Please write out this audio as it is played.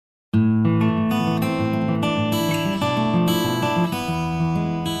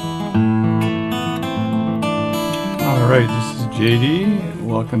Alright, this is JD.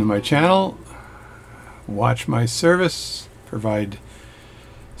 Welcome to my channel. Watch my service. Provide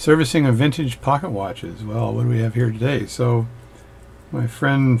servicing of vintage pocket watches. Well, what do we have here today? So, my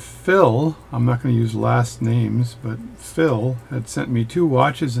friend Phil, I'm not going to use last names, but Phil had sent me two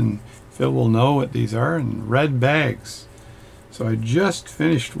watches, and Phil will know what these are, in red bags. So I just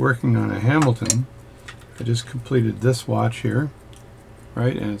finished working on a Hamilton. I just completed this watch here,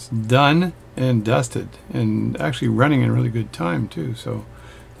 right, and it's done and dusted and actually running in really good time too. So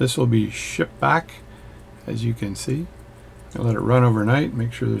this will be shipped back, as you can see. I'll let it run overnight,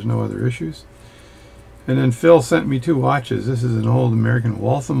 make sure there's no other issues. And then Phil sent me two watches. This is an old American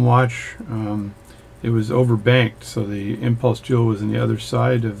Waltham watch. It was overbanked, so the impulse jewel was on the other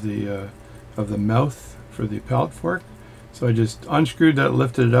side of the mouth for the pallet fork. So I just unscrewed that,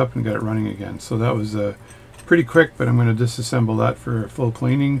 lifted it up, and got it running again. So that was pretty quick, but I'm going to disassemble that for a full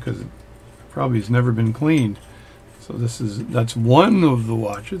cleaning because it probably has never been cleaned. So that's one of the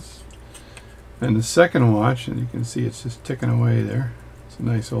watches. And the second watch, and you can see it's just ticking away there. It's a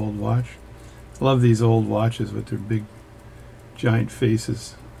nice old watch. I love these old watches with their big giant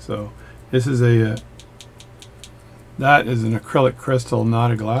faces. So this is that is an acrylic crystal,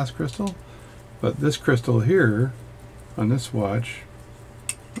 not a glass crystal. But this crystal here on this watch,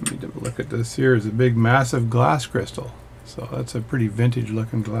 let me have a look at this here, is a big massive glass crystal. So that's a pretty vintage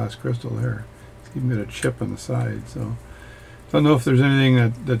looking glass crystal there. It's even got a chip on the side. So I don't know if there's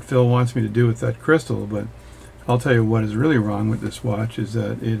anything that Phil wants me to do with that crystal, but I'll tell you what is really wrong with this watch is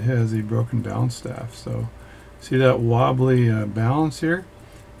that it has a broken balance staff. So see that wobbly balance here?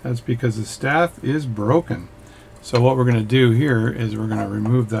 That's because the staff is broken. So what we're going to do here is we're going to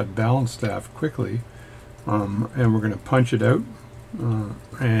remove that balance staff quickly, and we're going to punch it out,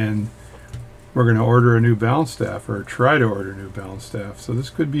 and we're going to order a new balance staff, or try to order a new balance staff. So this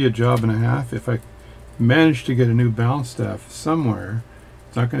could be a job and a half. If I manage to get a new balance staff somewhere,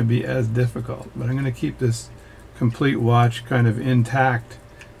 it's not going to be as difficult. But I'm going to keep this complete watch kind of intact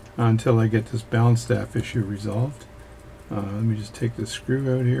until I get this balance staff issue resolved. Let me just take this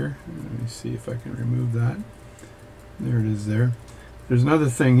screw out here. Let me see if I can remove that. There it is there. There's another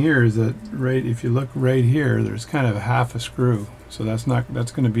thing here is that if you look right here, there's kind of half a screw. So that's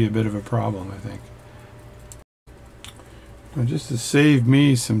going to be a bit of a problem, I think. Now, just to save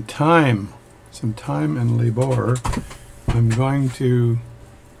me some time and labor, I'm going to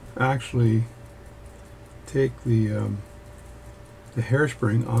actually take the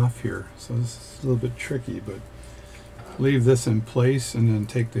hairspring off here. So this is a little bit tricky, but leave this in place and then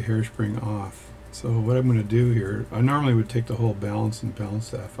take the hairspring off. So what I'm going to do here, I normally would take the whole balance and balance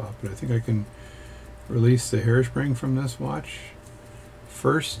staff off, but I think I can release the hairspring from this watch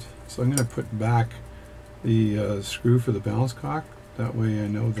first. So I'm going to put back the screw for the balance cock. That way I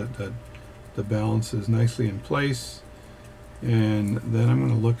know that the balance is nicely in place. And then I'm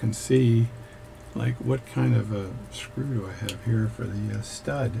going to look and see like what kind of a screw do I have here for the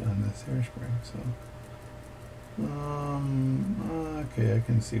stud on this hairspring. So okay, I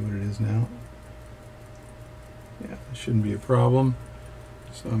can see what it is now. Yeah, it shouldn't be a problem.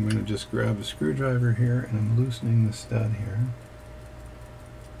 So I'm going to just grab a screwdriver here, and I'm loosening the stud here.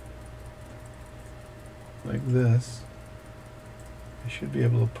 Like this. I should be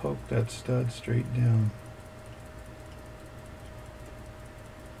able to poke that stud straight down.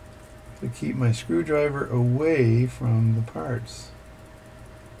 To keep my screwdriver away from the parts.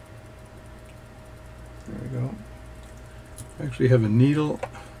 There we go. I actually have a needle.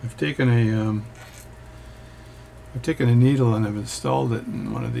 I've taken a needle and I've installed it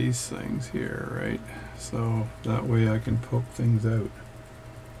in one of these things here, right? So that way I can poke things out.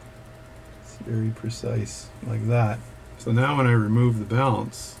 It's very precise, like that. So now when I remove the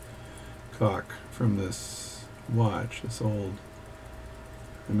balance cock from this watch, this old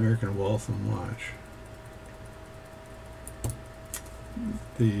American Waltham watch,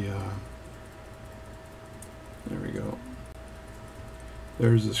 there we go.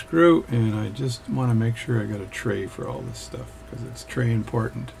 There's a screw, and I just want to make sure I got a tray for all this stuff because it's tray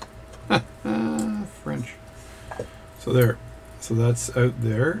important. French. So there. So that's out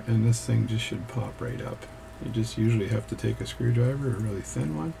there, and this thing just should pop right up. You just usually have to take a screwdriver, a really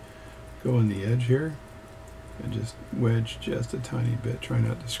thin one, go on the edge here, and just wedge just a tiny bit. Try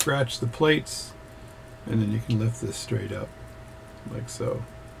not to scratch the plates, and then you can lift this straight up, like so,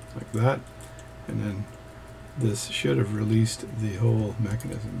 like that, and then this should have released the whole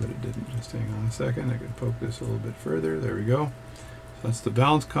mechanism, but it didn't. Just hang on a second. I can poke this a little bit further. There we go. So that's the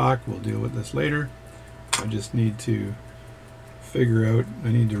balance cock. We'll deal with this later. I just need to figure out,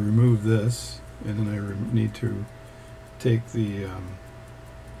 I need to remove this, and then I need to take the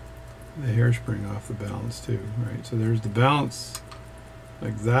the hairspring off the balance too, right? So there's the balance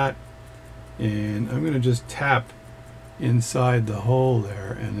like that, and I'm going to just tap inside the hole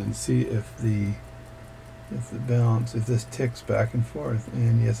there and then see if the balance, if this ticks back and forth,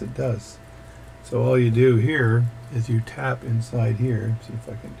 and yes it does. So all you do here is you tap inside here, see if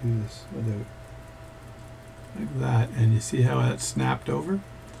I can do this without, like that, and you see how that snapped over?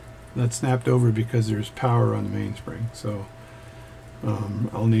 That snapped over because there's power on the mainspring. So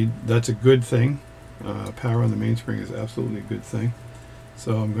I'll need, that's a good thing. Power on the mainspring is absolutely a good thing.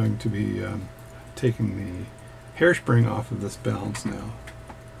 So I'm going to be taking the hairspring off of this balance now.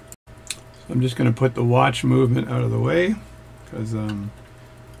 So I'm just going to put the watch movement out of the way because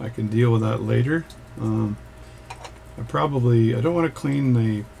I can deal with that later. I don't want to clean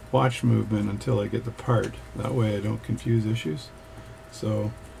the watch movement until I get the part. That way I don't confuse issues.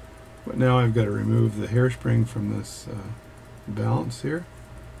 So, but now I've got to remove the hairspring from this balance here.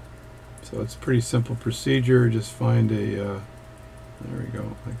 So it's a pretty simple procedure. Just find a, there we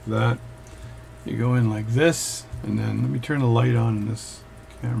go, like that. You go in like this, and then let me turn the light on in this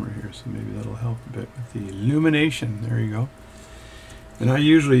camera here, so maybe that'll help a bit with the illumination. There you go. And I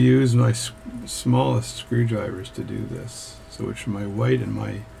usually use my smallest screwdrivers to do this. So it's my white and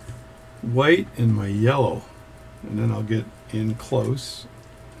my yellow, and then I'll get in close.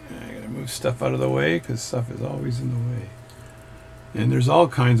 I gotta move stuff out of the way because stuff is always in the way. And there's all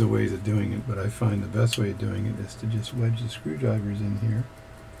kinds of ways of doing it, but I find the best way of doing it is to just wedge the screwdrivers in here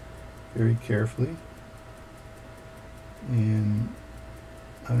very carefully and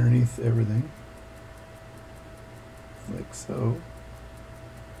underneath everything, like so,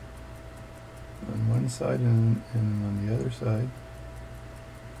 on one side and on the other side,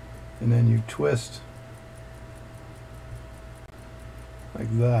 and then you twist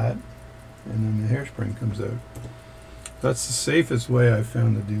like that, and then the hairspring comes out. That's the safest way I've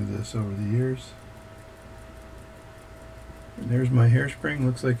found to do this over the years. And there's my hairspring.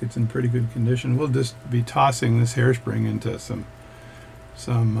 Looks like it's in pretty good condition. We'll just be tossing this hairspring into some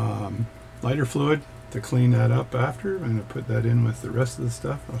lighter fluid to clean that up after. I'm going to put that in with the rest of the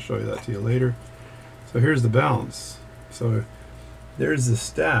stuff. I'll show you that to you later. So here's the balance. So there's the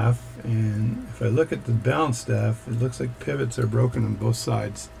staff, and if I look at the balance staff, it looks like pivots are broken on both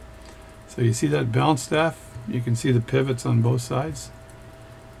sides. So you see that balance staff? You can see the pivots on both sides.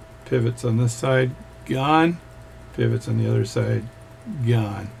 Pivots on this side, gone. Pivots on the other side,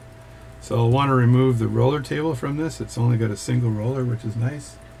 gone. So I'll want to remove the roller table from this. It's only got a single roller, which is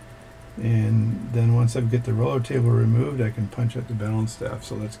nice. And then once I get the roller table removed, I can punch out the balance staff.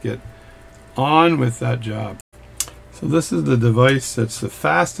 So let's get on with that job. So this is the device that's the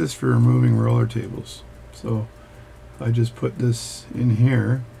fastest for removing roller tables. So I just put this in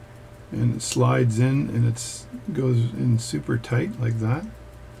here, and it slides in, and it goes in super tight like that,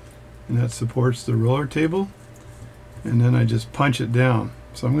 and that supports the roller table, and then I just punch it down.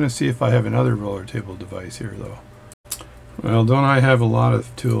 So I'm going to see if I have another roller table device here though. Well, don't I have a lot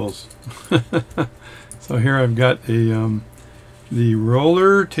of tools. So here I've got a the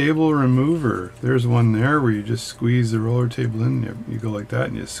roller table remover. There's one there where you just squeeze the roller table in. You go like that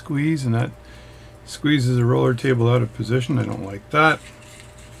and you squeeze, and that squeezes the roller table out of position. I don't like that.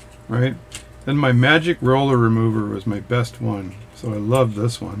 Right? Then my magic roller remover was my best one, so I love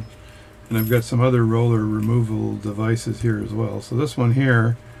this one. And I've got some other roller removal devices here as well. So this one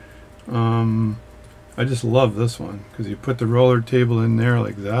here, I just love this one because you put the roller table in there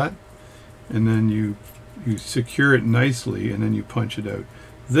like that, and then you secure it nicely, and then you punch it out.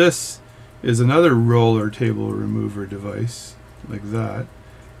 This is another roller table remover device like that,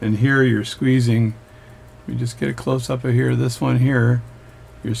 and here you're squeezing. We just get a close up of here. This one here,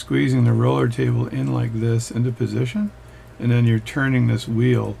 you're squeezing the roller table in like this into position, and then you're turning this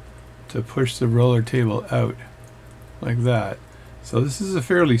wheel to push the roller table out like that. So this is a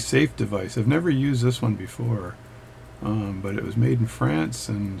fairly safe device. I've never used this one before, but it was made in France,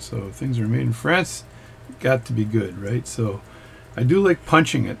 and so things are made in France, got to be good, right? So I do like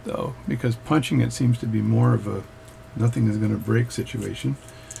punching it though, because punching it seems to be more of a nothing is going to break situation.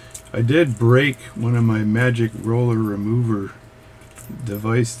 I did break one of my magic roller remover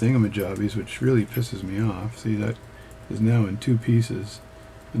device thingamajobbies, which really pisses me off. See, that is now in two pieces,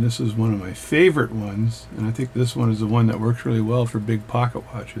 and this is one of my favorite ones, and I think this one is the one that works really well for big pocket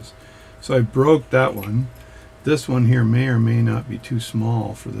watches. So I broke that one. This one here may or may not be too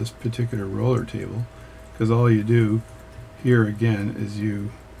small for this particular roller table, because all you do here again is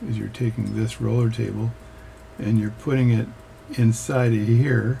you're taking this roller table and you're putting it inside of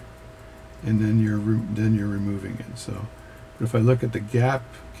here, and then you're removing it. So if I look at the gap,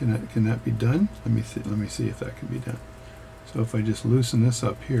 can that be done? Let me see if that can be done. So if I just loosen this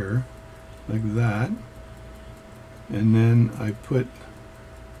up here, like that. And then I put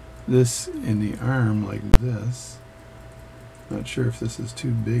this in the arm like this. Not sure if this is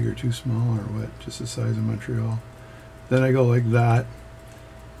too big or too small or what, just the size of Montreal. Then I go like that,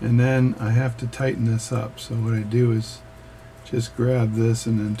 and then I have to tighten this up. So what I do is just grab this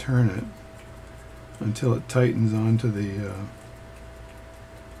and then turn it until it tightens onto the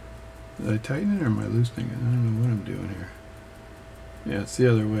did I tighten it or am I loosening it? I don't know what I'm doing here. Yeah, it's the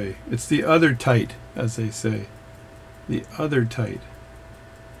other way. It's the other tight, as they say. The other tight.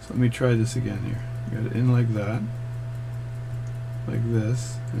 So let me try this again here. Got it in like that, like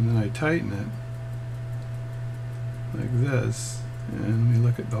this, and then I tighten it like this, and let me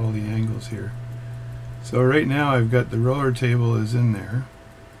look at all the angles here. So right now I've got the roller table is in there.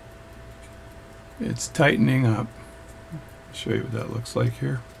 It's tightening up. I'll show you what that looks like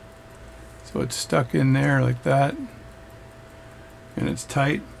here. So it's stuck in there like that, and it's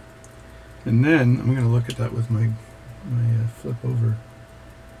tight. And then I'm going to look at that with my flip over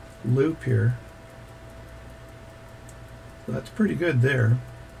loop here. So that's pretty good there.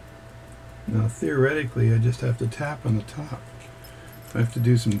 Now theoretically I just have to tap on the top. I have to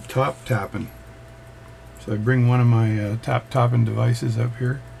do some top tapping. So I bring one of my tapping devices up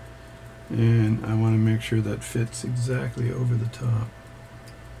here, and I want to make sure that fits exactly over the top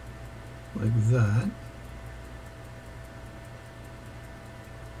like that.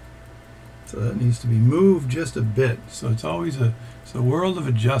 So that needs to be moved just a bit. So it's always it's a world of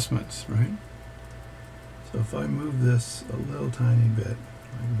adjustments, right? So if I move this a little tiny bit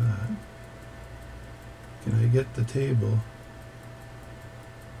like that, can I get the table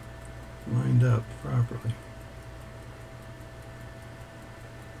lined up properly?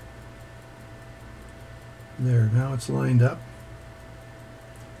 There, now it's lined up.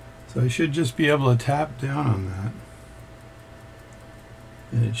 So I should just be able to tap down on that,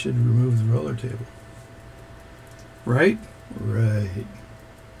 and it should remove the roller table. Right? Right.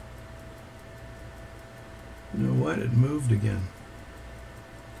 You know what? It moved again.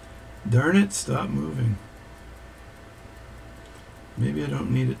 Darn it, stop moving. Maybe I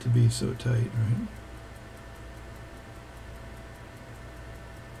don't need it to be so tight, right?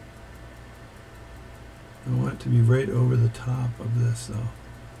 I want it to be right over the top of this though.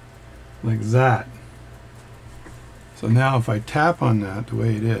 Like that. So now if I tap on that the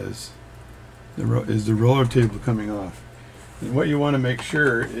way it is the roller table coming off. And what you want to make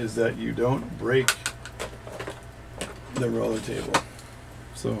sure is that you don't break the roller table.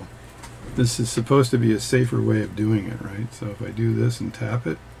 So this is supposed to be a safer way of doing it, right? So if I do this and tap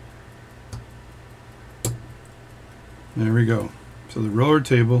it, there we go. So the roller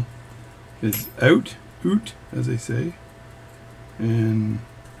table is out, as they say, and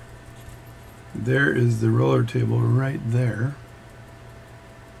there is the roller table right there.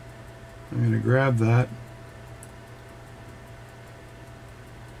 I'm going to grab that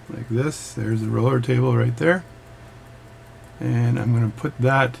like this. There's the roller table right there, and I'm going to put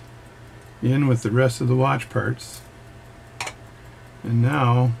that in with the rest of the watch parts. And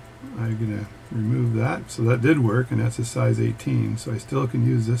now I'm going to remove that. So that did work, and that's a size 18, so I still can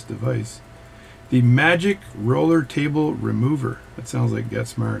use this device. The Magic Roller Table Remover. That sounds like Get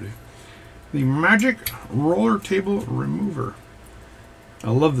Smart. The Magic Roller Table Remover. I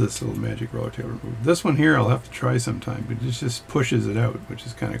love this little Magic Roller Table Remover. This one here I'll have to try sometime, but it just pushes it out, which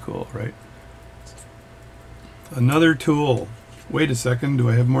is kind of cool, right? Another tool. Wait a second, do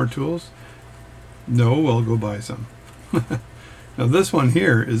I have more tools? No, I'll go buy some. Now this one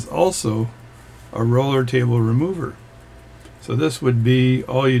here is also a roller table remover. So this would be,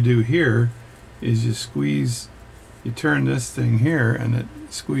 all you do here is you squeeze, you turn this thing here and it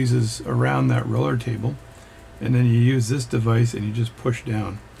squeezes around that roller table, and then you use this device and you just push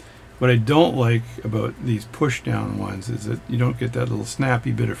down. What I don't like about these push down ones is that you don't get that little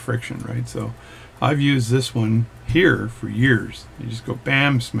snappy bit of friction, right? So I've used this one here for years. You just go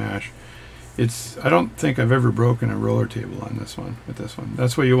bam, smash. I don't think I've ever broken a roller table on this one, with this one.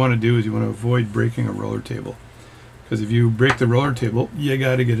 That's what you want to do, is you want to avoid breaking a roller table. Because if you break the roller table, you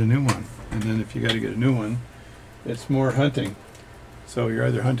got to get a new one. And then if you got to get a new one, it's more hunting. So you're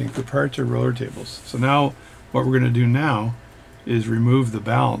either hunting for parts or roller tables. So now, what we're going to do now is remove the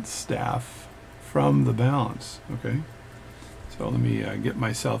balance staff from the balance, okay? So let me get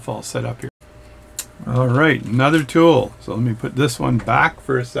myself all set up here. All right, another tool. So let me put this one back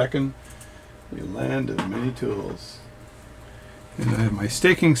for a second. The land of many tools. And I have my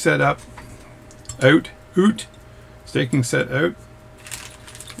staking set up, staking set out.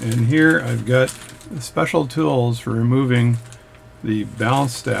 And here I've got special tools for removing the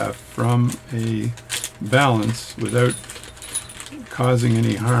balance staff from a balance without causing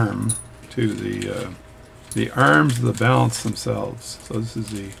any harm to the arms of the balance themselves. So this is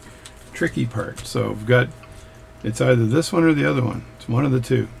the tricky part. So we've got, it's either this one or the other one. It's one of the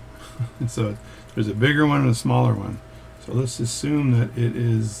two. So there's a bigger one and a smaller one. So let's assume that it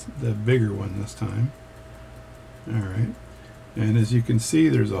is the bigger one this time. All right. And as you can see,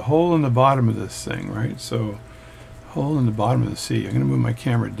 there's a hole in the bottom of this thing, right? So hole in the bottom of the C. I'm going to move my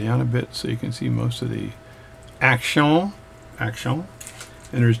camera down a bit so you can see most of the action. And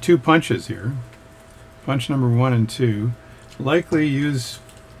there's two punches here. Punch number 1 and 2. Likely use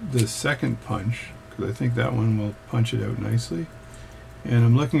the second punch, because I think that one will punch it out nicely. And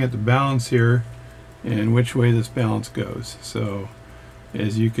I'm looking at the balance here and which way this balance goes. So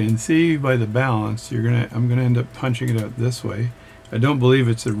as you can see by the balance, I'm gonna end up punching it out this way. I don't believe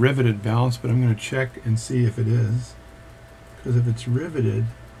it's a riveted balance, but I'm going to check and see if it is. Because if it's riveted,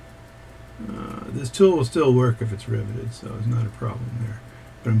 this tool will still work if it's riveted, so it's not a problem there.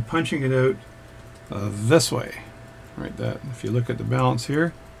 But I'm punching it out this way, right? That if you look at the balance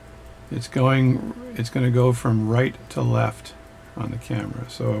here, it's going to go from right to left on the camera.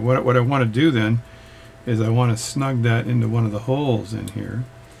 So what I want to do then is I want to snug that into one of the holes in here,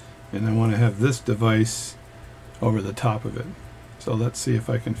 and I want to have this device over the top of it. So let's see if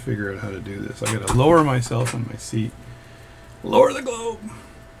I can figure out how to do this. I got to lower myself on my seat, lower the globe.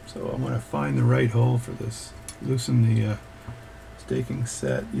 So I want to find the right hole for this. Loosen the staking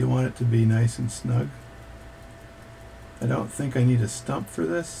set. You want it to be nice and snug. I don't think I need a stump for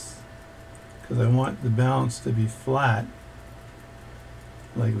this, because I want the balance to be flat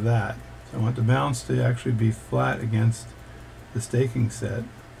like that. So I want the balance to actually be flat against the staking set,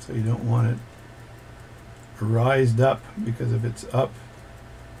 so you don't want it rised up, because if it's up,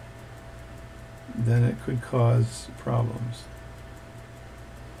 then it could cause problems.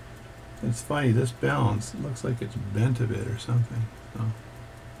 It's funny, this balance looks like it's bent a bit or something. So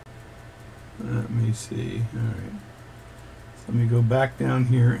let me see. Alright. So let me go back down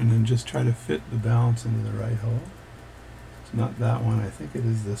here and then just try to fit the balance into the right hole. It's not that one, I think it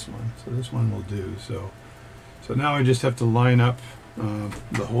is this one. So this one will do. So now I just have to line up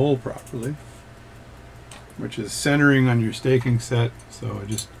the hole properly, which is centering on your staking set. So I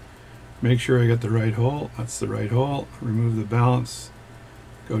just make sure I get the right hole. That's the right hole. Remove the balance.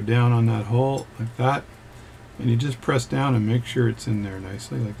 Go down on that hole like that, and you just press down and make sure it's in there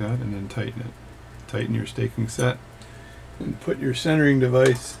nicely like that, and then tighten it. Tighten your staking set and put your centering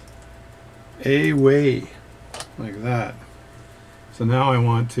device away like that. So now I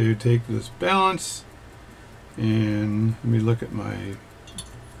want to take this balance and let me look at my,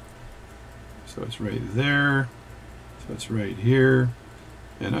 so it's right there, so it's right here,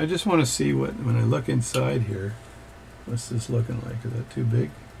 and I just want to see what, when I look inside here, what's this looking like? Is that too big?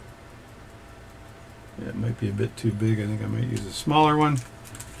 Yeah, it might be a bit too big. I think I might use a smaller one.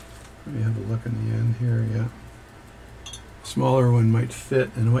 Let me have a look in the end here. Yeah, smaller one might fit.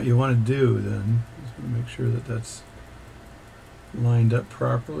 And what you want to do then is make sure that that's lined up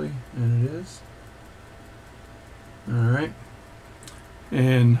properly, and it is. All right.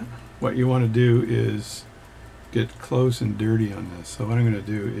 And what you want to do is get close and dirty on this. So what I'm going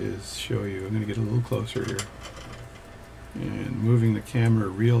to do is show you. I'm going to get a little closer here. And moving the camera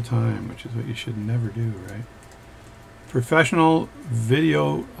real time, which is what you should never do, right? Professional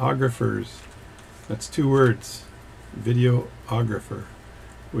videographers, that's 2 words, videographer,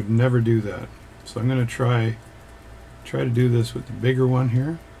 would never do that. So I'm going to try to do this with the bigger one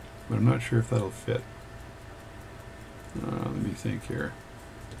here, but I'm not sure if that'll fit. Let me think here.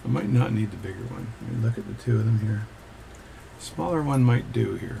 I might not need the bigger one. Let me look at the 2 of them here. Smaller one might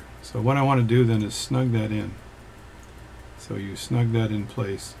do here. So what I want to do then is snug that in. So you snug that in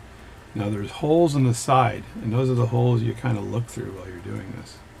place. Now there's holes in the side, and those are the holes you kind of look through while you're doing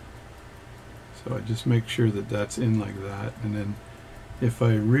this. So I just make sure that that's in like that, and then if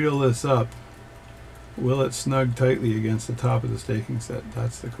I reel this up, will it snug tightly against the top of the staking set?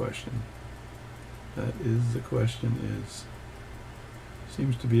 That's the question. That is the question. Is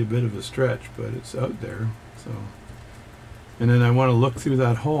seems to be a bit of a stretch, but it's out there. So, and then I want to look through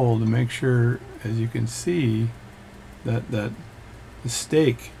that hole to make sure, as you can see, that the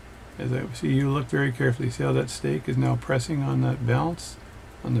stake, as I see, you look very carefully, see how that stake is now pressing on that balance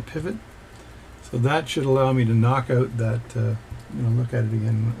on the pivot. So that should allow me to knock out that, I'm going to look at it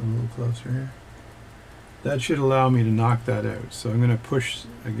again a little closer here. That should allow me to knock that out. So I'm going to push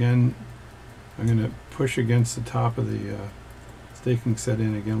again, I'm going to push against the top of the staking set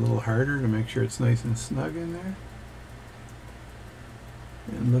in again a little harder to make sure it's nice and snug in there.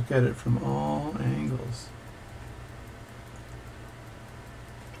 And look at it from all angles.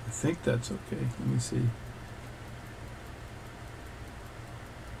 I think that's okay. Let me see.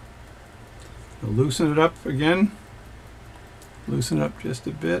 I'll loosen it up again. Loosen it up just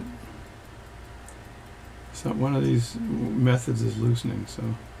a bit. So one of these methods is loosening, so.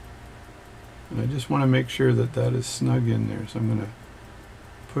 And I just want to make sure that that is snug in there, so I'm going to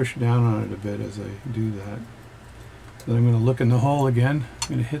push down on it a bit as I do that. Then I'm going to look in the hole again. I'm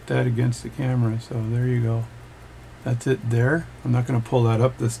going to hit that against the camera, so there you go. That's it there. I'm not going to pull that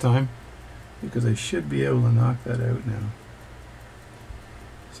up this time because I should be able to knock that out now.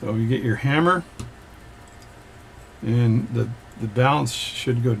 So you get your hammer, and the balance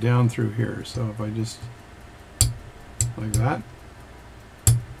should go down through here. So if I just like that,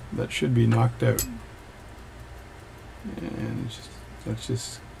 that should be knocked out. And let's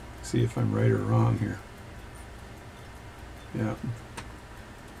just see if I'm right or wrong here. Yeah.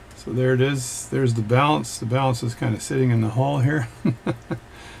 So there it is. There's the balance. The balance is kind of sitting in the hole here.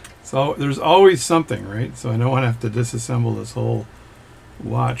 So there's always something, right? So I don't want to have to disassemble this whole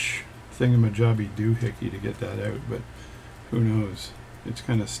watch thingamajobby doohickey to get that out, but who knows? It's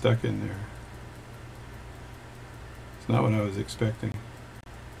kind of stuck in there. It's not what I was expecting.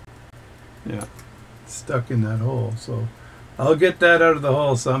 Yeah, it's stuck in that hole. So I'll get that out of the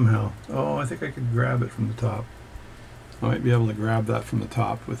hole somehow. Oh, I think I could grab it from the top. I might be able to grab that from the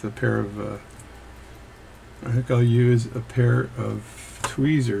top with a pair of, I think I'll use a pair of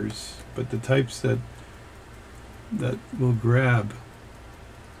tweezers, but the types that will grab,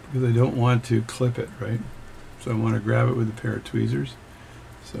 because I don't want to clip it, right? So I want to grab it with a pair of tweezers.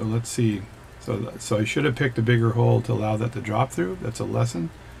 So let's see. So I should have picked a bigger hole to allow that to drop through. That's a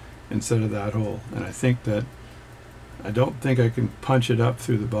lesson, instead of that hole. And I don't think I can punch it up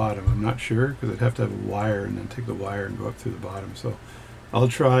through the bottom. I'm not sure, because I'd have to have a wire and then take the wire and go up through the bottom. So I'll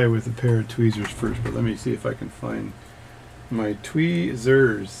try with a pair of tweezers first, but let me see if I can find my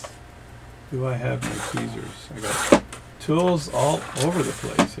tweezers. Do I have my tweezers? I got tools all over the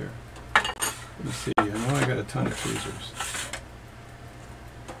place here. Let me see. I know I got a ton of tweezers.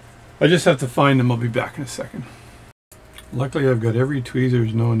 I just have to find them. I'll be back in a second. Luckily, I've got every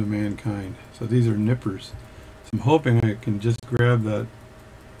tweezers known to mankind. So these are nippers. I'm hoping I can just grab that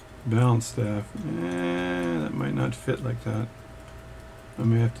balance staff. That might not fit like that. I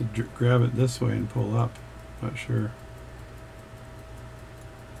may have to grab it this way and pull up. Not sure.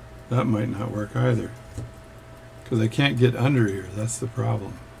 That might not work either, because I can't get under here. That's the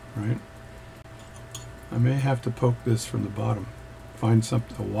problem, right? I may have to poke this from the bottom. Find a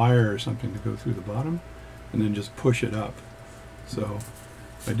wire or something to go through the bottom, and then just push it up. So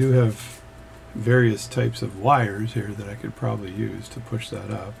I do have various types of wires here that I could probably use to push that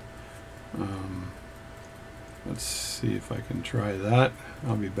up. Let's see if I can try that.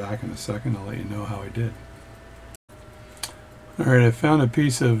 I'll be back in a second. I'll let you know how I did. Alright, I found a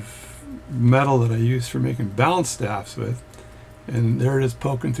piece of metal that I use for making balance staffs with, and there it is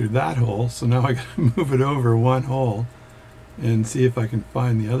poking through that hole. So now I gotta move it over one hole and see if I can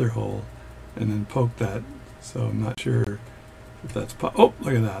find the other hole and then poke that. So I'm not sure if that's oh,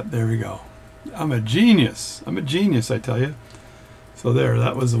 look at that. There we go. I'm a genius. I'm a genius, I tell you. So there,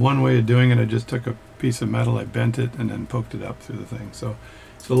 that was the one way of doing it. I just took a piece of metal, I bent it, and then poked it up through the thing. So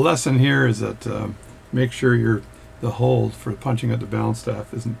the lesson here is that make sure the hole for punching out the balance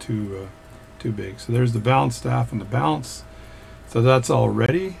staff isn't too big. So there's the balance staff and the balance. So that's all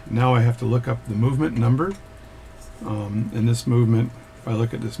ready. Now I have to look up the movement number. And this movement, if I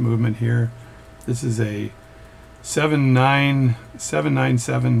look at this movement here, this is a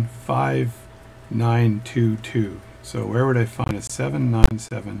 7975922. So where would I find a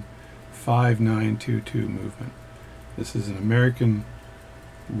 7975922 movement? This is an American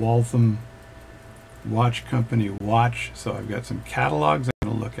Waltham watch company watch. So I've got some catalogs I'm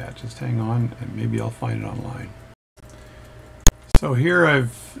going to look at. Just hang on and maybe I'll find it online. So here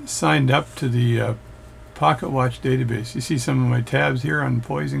I've signed up to the Pocket Watch database. You see some of my tabs here on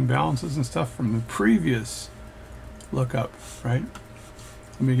poising balances and stuff from the previous lookup, right?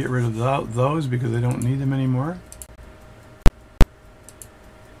 Let me get rid of those because I don't need them anymore.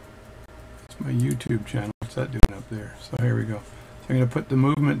 It's my YouTube channel. What's that doing up there? So here we go. So I'm going to put the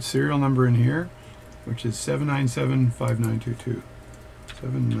movement serial number in here, which is 7975922.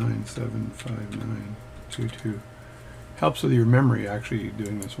 7975922. Helps with your memory actually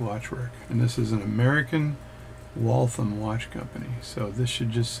doing this watch work. And this is an American Waltham watch company. So this should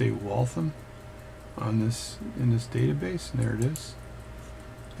just say Waltham on this in this database, and there it is.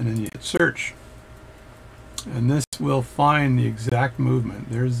 And then you hit search. And this will find the exact movement.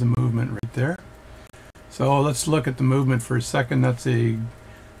 There's the movement right there. So let's look at the movement for a second. That's a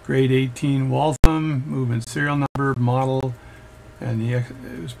grade 18 Waltham movement serial number, model, and it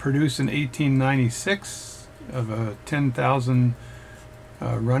was produced in 1896 of a 10,000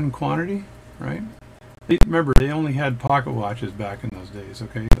 run quantity, right? Remember, they only had pocket watches back in those days,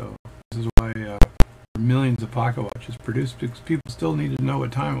 okay? So this is why millions of pocket watches produced, because people still needed to know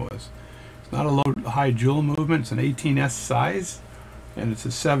what time it was. It's not a low, high joule movement. It's an 18S size, and it's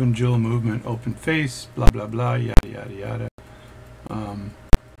a 7 joule movement, open face, blah, blah, blah, yada, yada, yada.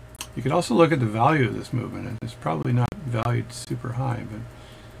 You could also look at the value of this movement, and it's probably not valued super high,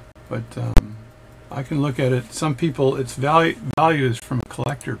 but I can look at it. Some people, its value is from a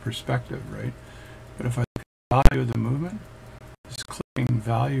collector perspective, right? But if I look at the value of the movement, just clicking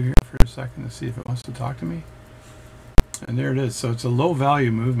value here for a second to see if it wants to talk to me. And there it is. So it's a low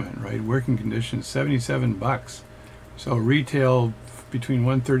value movement, right? Working conditions, 77 bucks. So retail between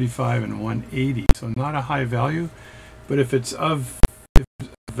 135 and 180. So not a high value, but if it's of, if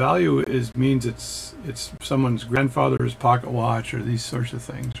value means it's someone's grandfather's pocket watch or these sorts of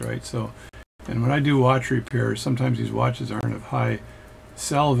things, right? So, and when I do watch repair, sometimes these watches aren't of high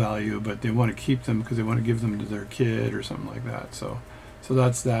sell value, but they want to keep them because they want to give them to their kid or something like that. So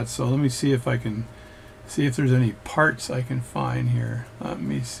that's that. So let me see if I can see if there's any parts I can find here. Let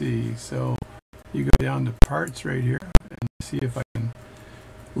me see. So you go down to parts right here and see if I can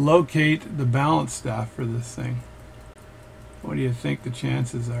locate the balance staff for this thing. What do you think the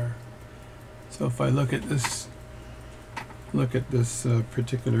chances are? So if I look at this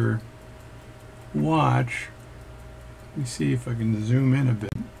particular watch, let me see if I can zoom in a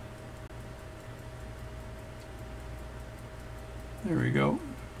bit. There we go.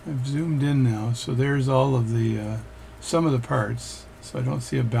 I've zoomed in now, so there's all of the some of the parts. So I don't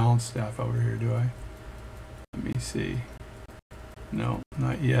see a balance staff over here, do I? Let me see. No,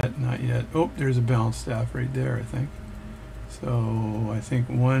 not yet, not yet. Oh, there's a balance staff right there, I think. So I think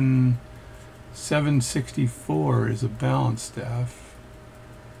 764 is a balance staff.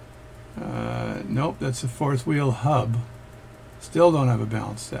 Nope, that's a fourth wheel hub. Still don't have a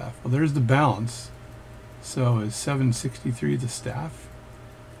balance staff. Well, there's the balance. So is 763 the staff?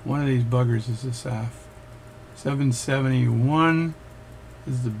 One of these buggers is the staff. 771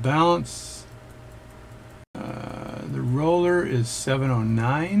 is the balance. The roller is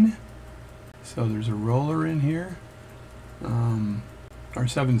 709. So there's a roller in here. Or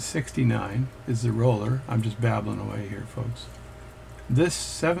 769 is the roller. I'm just babbling away here, folks. This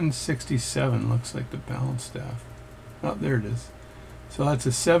 767 looks like the balance staff. Oh, there it is. So that's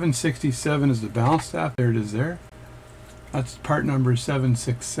a 767 is the balance staff. There it is there. That's part number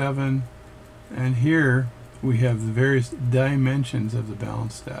 767. And here we have the various dimensions of the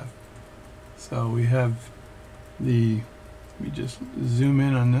balance staff. So we have the, let me just zoom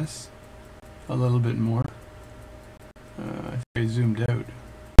in on this a little bit more. I think I zoomed out.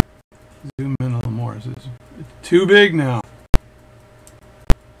 Zoom in a little more. So it's too big now.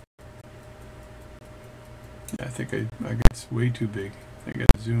 I think I guess it's way too big. I got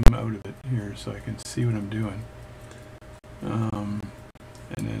to zoom out of it here so I can see what I'm doing. And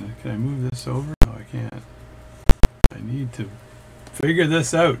then can I move this over? No, I can't. I need to figure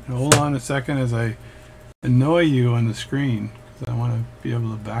this out. Hold on a second as I annoy you on the screen, because I want to be able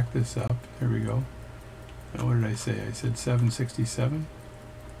to back this up. There we go. Now, what did I say? I said 767?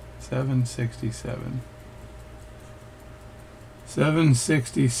 767.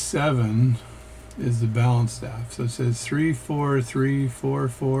 767 is the balance staff. So it says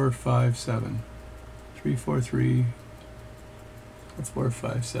 3434457.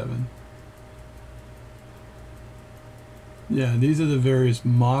 3434457. Yeah, these are the various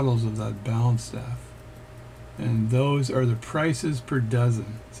models of that balance staff. And those are the prices per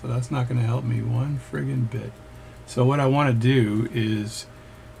dozen. So that's not going to help me one friggin' bit. So what I want to do is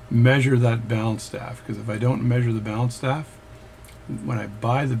measure that balance staff, because if I don't measure the balance staff, when I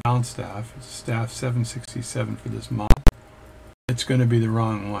buy the balance staff, it's staff 767 for this model, it's going to be the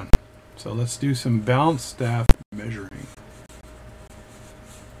wrong one. So let's do some balance staff measuring.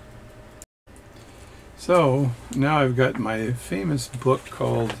 So now I've got my famous book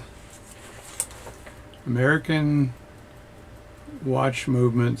called American Watch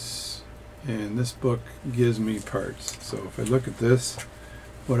Movements, and this book gives me parts. So if I look at this,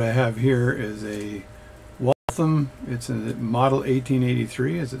 what I have here is a it's a model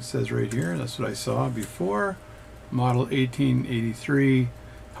 1883, as it says right here. That's what I saw before. Model 1883,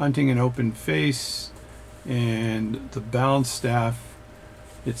 hunting an open face, and the balance staff.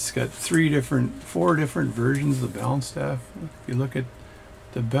 It's got four different versions of the balance staff. If you look at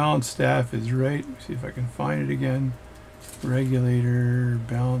the balance staff is right. See if I can find it again. Regulator,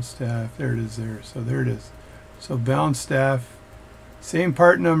 balance staff. There it is there. So there it is. So balance staff. Same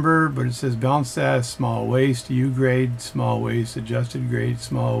part number, but it says balance staff, small waist, U grade, small waist, adjusted grade,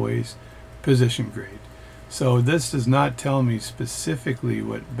 small waist, position grade. So this does not tell me specifically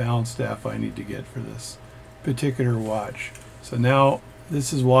what balance staff I need to get for this particular watch. So now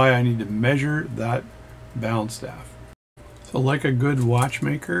this is why I need to measure that balance staff. So like a good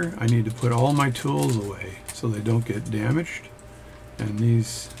watchmaker, I need to put all my tools away so they don't get damaged. And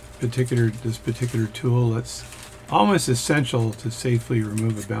this particular tool, that's almost essential to safely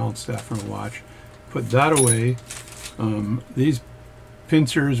remove a balance staff from a watch. Put that away. These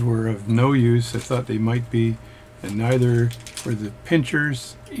pincers were of no use. I thought they might be, and neither were the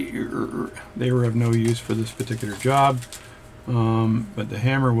pinchers. They were of no use for this particular job, but the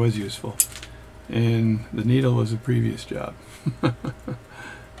hammer was useful, and the needle was a previous job.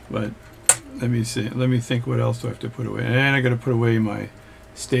 But let me see. Let me think. What else do I have to put away? And I got to put away my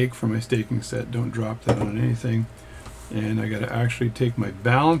stake from my staking set. Don't drop that on anything. And I got to actually take my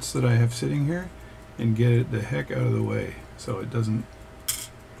balance that I have sitting here and get it the heck out of the way so it doesn't.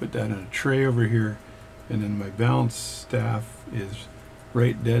 Put that in a tray over here, and then my balance staff is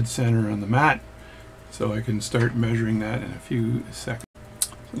right dead center on the mat, so I can start measuring that in a few seconds.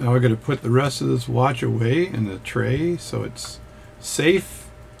 So now I got to put the rest of this watch away in the tray so it's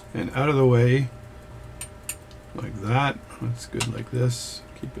safe and out of the way, like that. That's good, like this.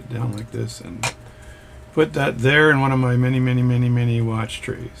 Keep it down like this, and put that there in one of my many watch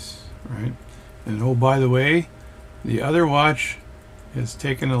trays, right? And oh, by the way, the other watch is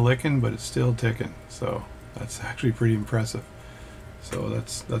taking a licking, but it's still ticking, so that's actually pretty impressive. So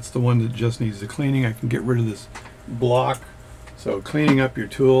that's the one that just needs the cleaning. I can get rid of this block. So cleaning up your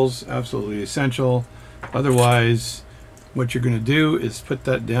tools, absolutely essential. Otherwise, what you're going to do is put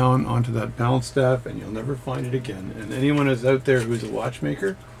that down onto that balance staff and you'll never find it again. And anyone who's out there who's a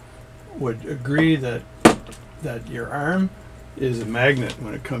watchmaker would agree that your arm is a magnet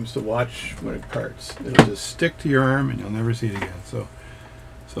when it comes to watch parts. It'll just stick to your arm and you'll never see it again. So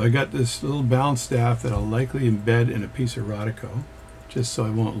I got this little balance staff that I'll likely embed in a piece of Rodico, just so I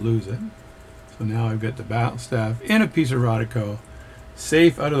won't lose it. So now I've got the balance staff in a piece of Rodico,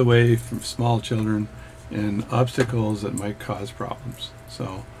 safe, out of the way from small children and obstacles that might cause problems.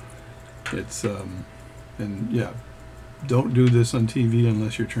 So it's, and yeah, don't do this on TV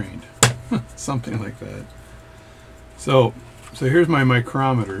unless you're trained. Something like that. So here's my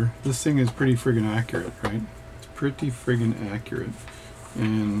micrometer. This thing is pretty friggin' accurate, right? It's pretty friggin' accurate.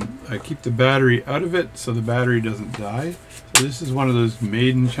 And I keep the battery out of it so the battery doesn't die. So this is one of those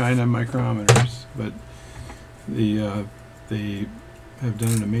made in China micrometers, but they have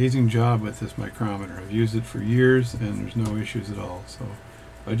done an amazing job with this micrometer. I've used it for years and there's no issues at all. So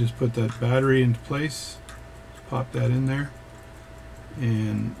I just put that battery into place, pop that in there,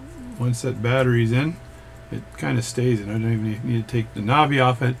 and once that battery's in, it kind of stays in. I don't even need to take the knobby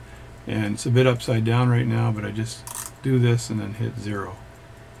off it, and it's a bit upside down right now, but I just do this and then hit 0.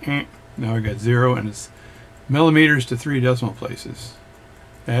 Now I got 0, and it's millimeters to 3 decimal places,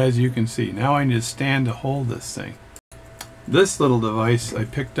 as you can see. Now I need a stand to hold this thing. This little device I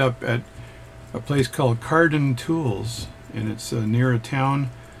picked up at a place called Carden Tools, and it's near the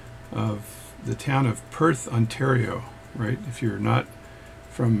town of Perth, Ontario, right? If you're not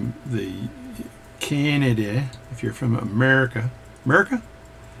from the Canada, if you're from America,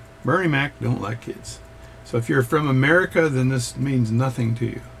 Bernie Mac don't like kids. So if you're from America, then this means nothing to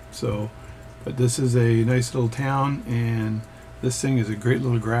you. So, but this is a nice little town, and this thing is a great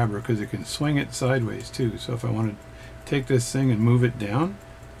little grabber because it can swing it sideways too. So if I want to take this thing and move it down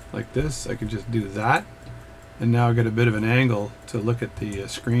like this, I could just do that, and now I've got a bit of an angle to look at the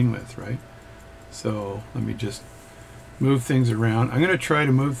screen with, right? So let me just move things around. I'm going to try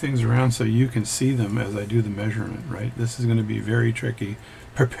to move things around so you can see them as I do the measurement, right? This is going to be very tricky.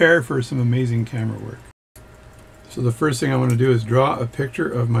 Prepare for some amazing camera work. So the first thing I want to do is draw a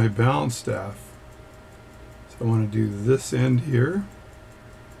picture of my balance staff. So I want to do this end here,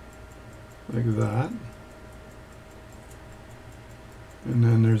 like that. And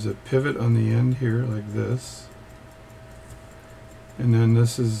then there's a pivot on the end here, like this. And then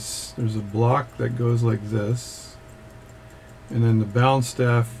there's a block that goes like this. And then the balance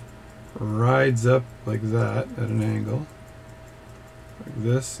staff rides up like that at an angle, like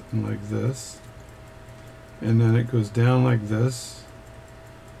this and like this. And then it goes down like this,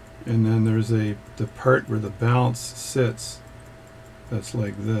 and then there's the part where the balance sits, that's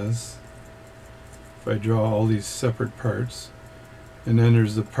like this, if I draw all these separate parts. And then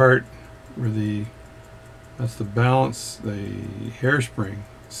there's the part where that's the balance, the hairspring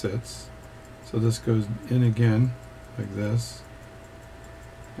sits, so this goes in again like this,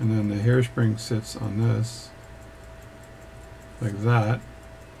 and then the hairspring sits on this like that.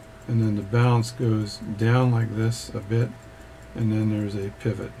 And then the balance goes down like this a bit, and then there's a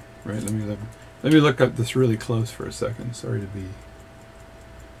pivot, right? Let me Let me look up this really close for a second. Sorry to be.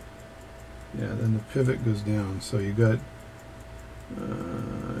 Yeah, then the pivot goes down. So you got,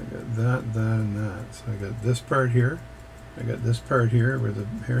 I got that, and that. So I got this part here. I got this part here where the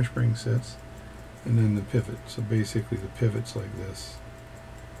hairspring sits, and then the pivot. So basically the pivot's like this.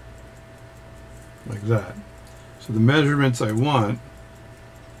 Like that. So the measurements I want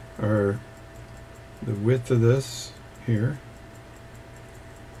are the width of this here,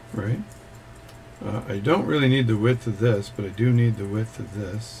 right? I don't really need the width of this, but I do need the width of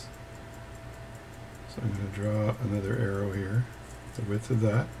this. So I'm going to draw another arrow here, the width of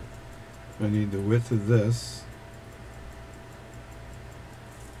that. I need the width of this,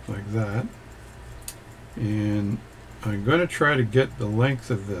 like that. And I'm going to try to get the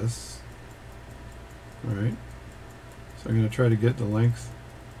length of this, right? So I'm going to try to get the length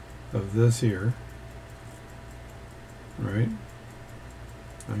of this here, right?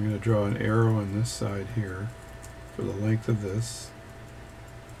 I'm going to draw an arrow on this side here for the length of this.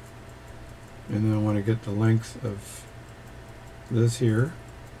 And then I want to get the length of this here.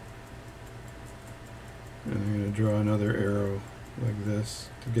 And I'm going to draw another arrow like this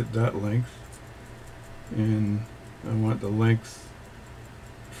to get that length. And I want the length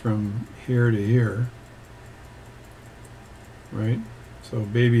from here to here, right? So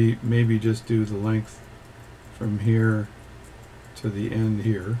maybe just do the length from here to the end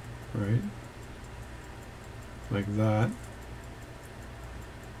here, right? Like that.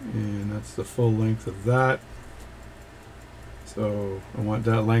 And that's the full length of that. So I want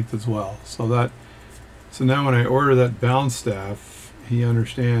that length as well. So now when I order that balance staff, he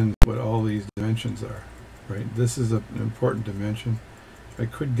understands what all these dimensions are, right? This is an important dimension. I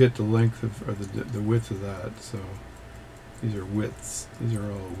could get the length of, or the width of that. So these are widths. These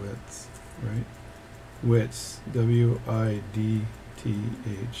are all widths, right? Widths, W-I-D-T-H-S.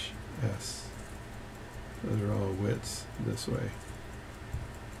 Those are all widths this way.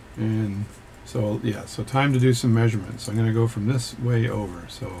 And so, yeah, so time to do some measurements. I'm going to go from this way over.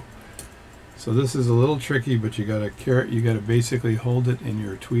 So this is a little tricky, but you got to basically hold it in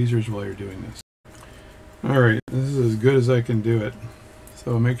your tweezers while you're doing this. All right, this is as good as I can do it.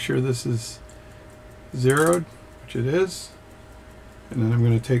 So make sure this is zeroed, which it is. And then I'm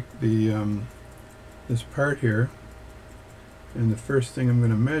going to take the this part here, and the first thing I'm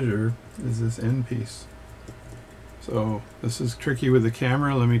going to measure is this end piece. So this is tricky with the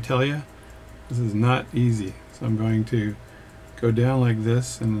camera, let me tell you. This is not easy. So I'm going to go down like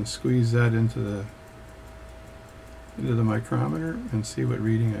this and then squeeze that into the micrometer and see what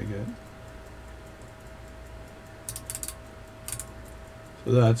reading I get.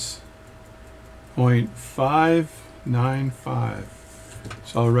 So that's 0.595.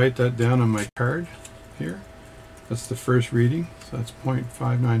 So I'll write that down on my card here. That's the first reading. So that's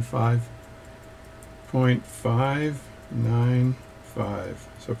 0.595. 0.595.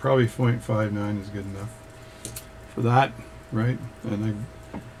 So probably 0.59 is good enough for that, right? And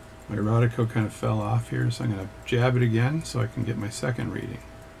my Rodico kind of fell off here, so I'm going to jab it again so I can get my second reading.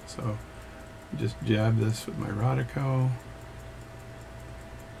 So just jab this with my Rodico.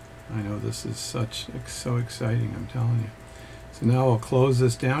 I know this is so exciting, I'm telling you. So now I'll close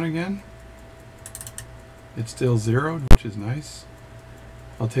this down again. It's still zeroed, which is nice.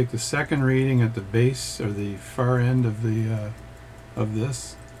 I'll take the second reading at the base or the far end of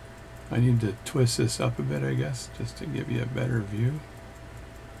this. I need to twist this up a bit, I guess, just to give you a better view.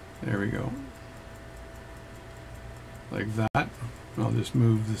 There we go. Like that. I'll just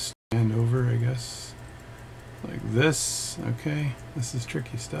move the stand over, I guess. Like this. Okay, this is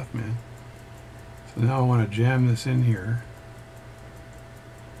tricky stuff, man. So now I want to jam this in here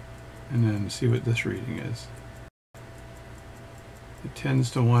and then see what this reading is. It tends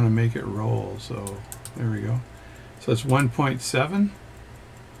to want to make it roll, so there we go. So it's 1.7, and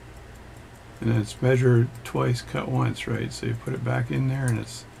then it's measured twice, cut once, right? So you put it back in there and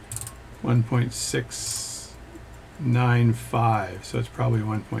it's 1.695, so it's probably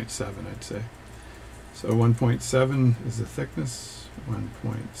 1.7, I'd say. So 1.7 is the thickness,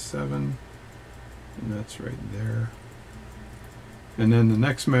 1.7, and that's right there. And then the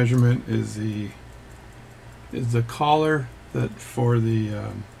next measurement is the collar that for the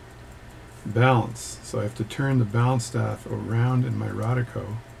balance. So I have to turn the balance staff around in my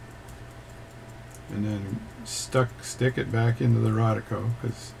Rodico and then stick it back into the Rodico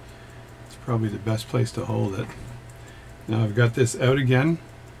because it's probably the best place to hold it. Now I've got this out again,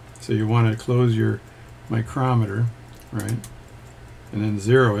 so you want to close your micrometer, right? And then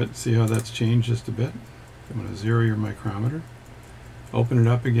zero it. See how that's changed just a bit? You want to zero your micrometer. Open it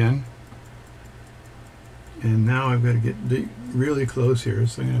up again. And now I've got to get really close here,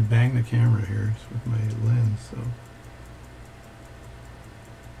 so I'm going to bang the camera here with my lens. So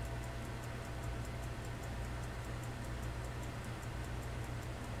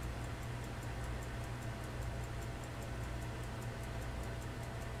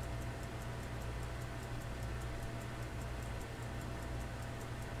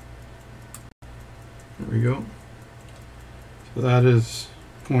there we go. So that is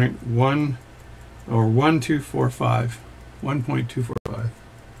 0.1 or 1245, 1.245.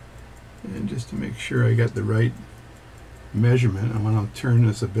 And just to make sure I got the right measurement, I want to turn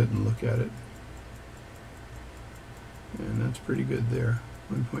this a bit and look at it. And that's pretty good there,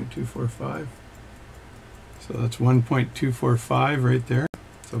 1.245. So that's 1.245 right there.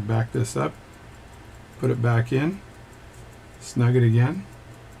 So back this up, put it back in, snug it again.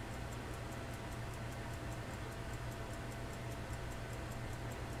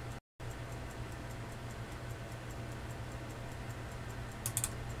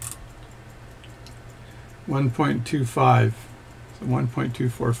 .25, so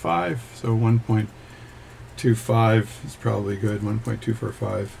 1.245, so 1.25 is probably good.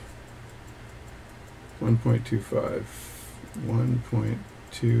 1.245, 1.25,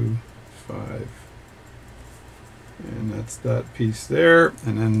 1.25, and that's that piece there.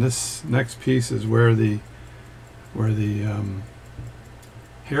 And then this next piece is where the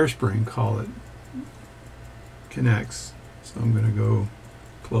hairspring, call it, connects. So I'm going to go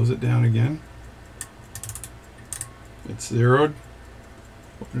close it down again. It's zeroed.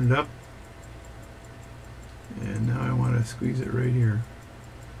 Open it up. And now I want to squeeze it right here.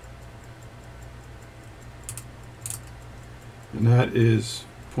 And that is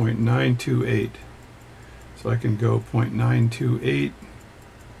 0.928. So I can go 0.928.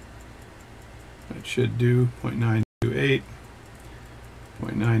 That should do 0.928.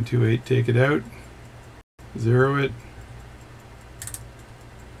 0.928, take it out. Zero it.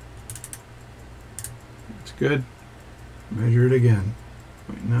 That's good. Measure it again,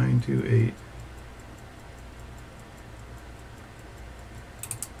 0.928.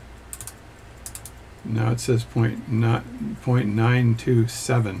 Now it says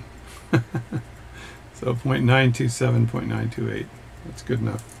 0.927. So 0.927, 0.928. That's good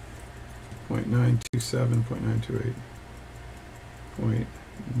enough. 0.927, 0.928.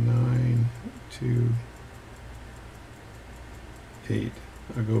 0.928.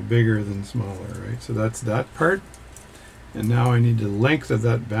 I'll go bigger than smaller, right? So that's that part. And now I need the length of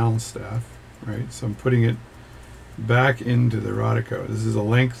that balance staff, right? So I'm putting it back into the Rodico. This is a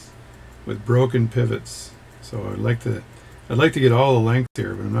length with broken pivots. So I'd like to get all the length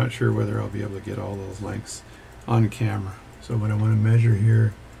here, but I'm not sure whether I'll be able to get all those lengths on camera. So what I want to measure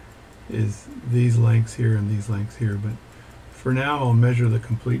here is these lengths here and these lengths here. But for now, I'll measure the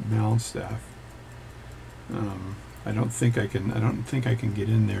complete balance staff. I don't think I can get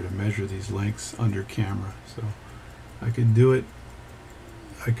in there to measure these lengths under camera. So I could do it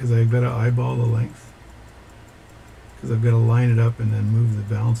because I've got to eyeball the length, because I've got to line it up and then move the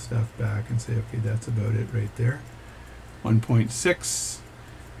balance staff back and say, okay, that's about it right there. 1.6.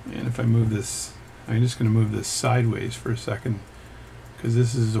 And if I move this, I'm just going to move this sideways for a second, because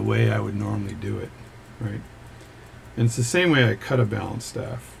this is the way I would normally do it, right? And it's the same way I cut a balance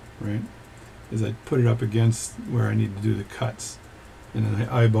staff, right? Is I put it up against where I need to do the cuts, and then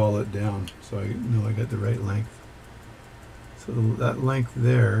I eyeball it down so I know I got the right length. So that length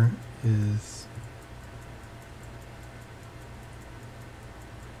there is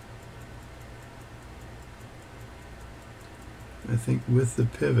I think with the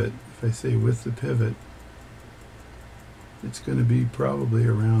pivot, if I say with the pivot, it's going to be probably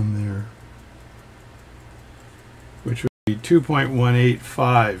around there, which would be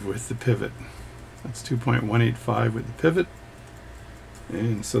 2.185 with the pivot. That's 2.185 with the pivot,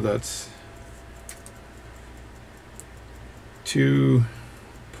 and so that's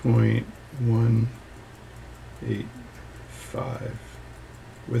 2.185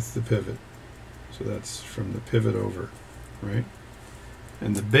 with the pivot. So that's from the pivot over, right?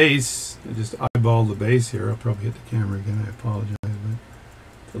 And the base, I just eyeballed the base here. I'll probably hit the camera again, I apologize, but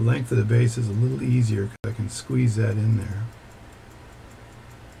the length of the base is a little easier because I can squeeze that in there.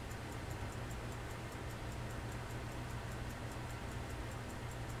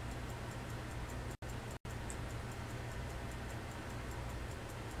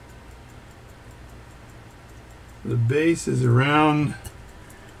 The base is around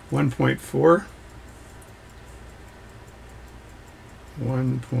 1.4.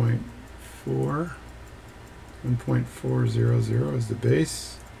 1.400 is the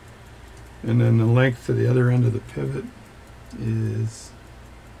base, and then the length to the other end of the pivot is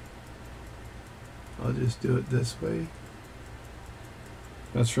I'll just do it this way.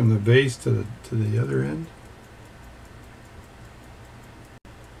 That's from the base to the other end.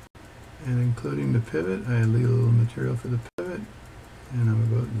 And including the pivot, I leave a little material for the pivot, and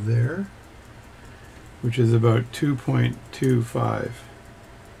I'm about there, which is about 2.25.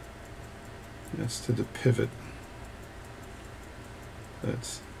 That's to the pivot.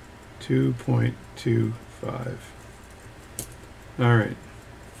 That's 2.25. All right.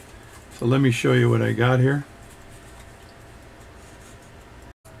 So let me show you what I got here.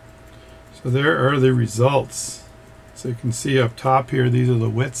 So there are the results. So you can see up top here, these are the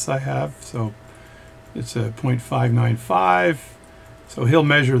widths I have. So it's a 0.595. So he'll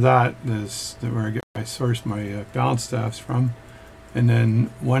measure that. This is where I get my source, my balance staffs from. And then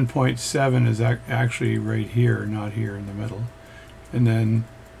 1.7 is actually right here, not here in the middle. And then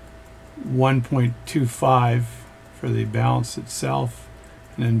 1.25 for the balance itself.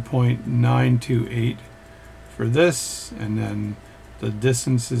 And then 0.928 for this. And then the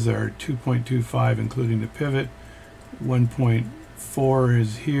distances are 2.25 including the pivot. 1.4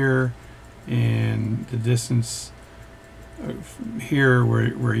 is here, and the distance here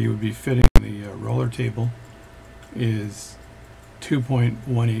where you would be fitting the roller table is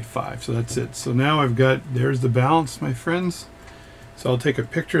 2.185. So that's it. So now there's the balance, my friends. So I'll take a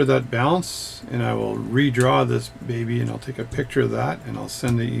picture of that balance, and I will redraw this baby, and I'll take a picture of that, and I'll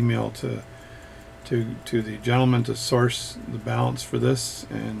send the email to the gentleman to source the balance for this,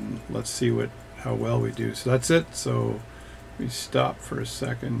 and let's see how well we do. So that's it. So we stop for a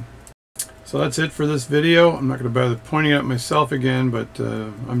second. So that's it for this video. I'm not going to bother pointing at myself again, but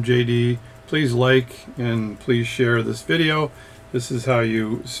I'm JD. Please like and please share this video. This is how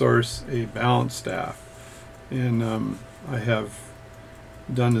you source a balance staff, and I have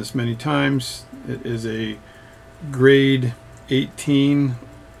done this many times. It is a grade 18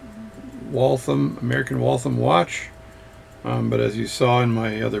 Waltham, American Waltham watch. But as you saw in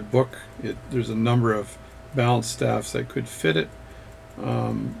my other book, there's a number of balance staffs that could fit it.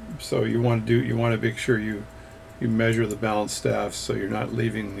 So you want to make sure you measure the balance staffs so you're not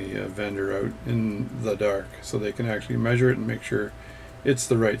leaving the vendor out in the dark, so they can actually measure it and make sure it's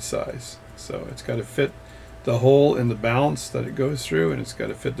the right size. So it's got to fit the hole in the balance that it goes through, and it's got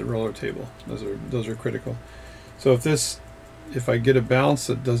to fit the roller table. Those are critical. So if I get a balance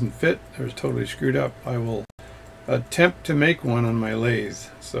that doesn't fit or is totally screwed up, I will attempt to make one on my lathe.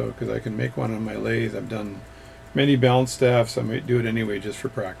 So because I can make one on my lathe, I've done many balance staffs. I might do it anyway just for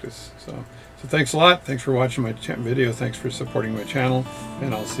practice. So thanks a lot. Thanks for watching my video. Thanks for supporting my channel,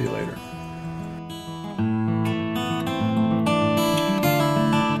 and I'll see you later.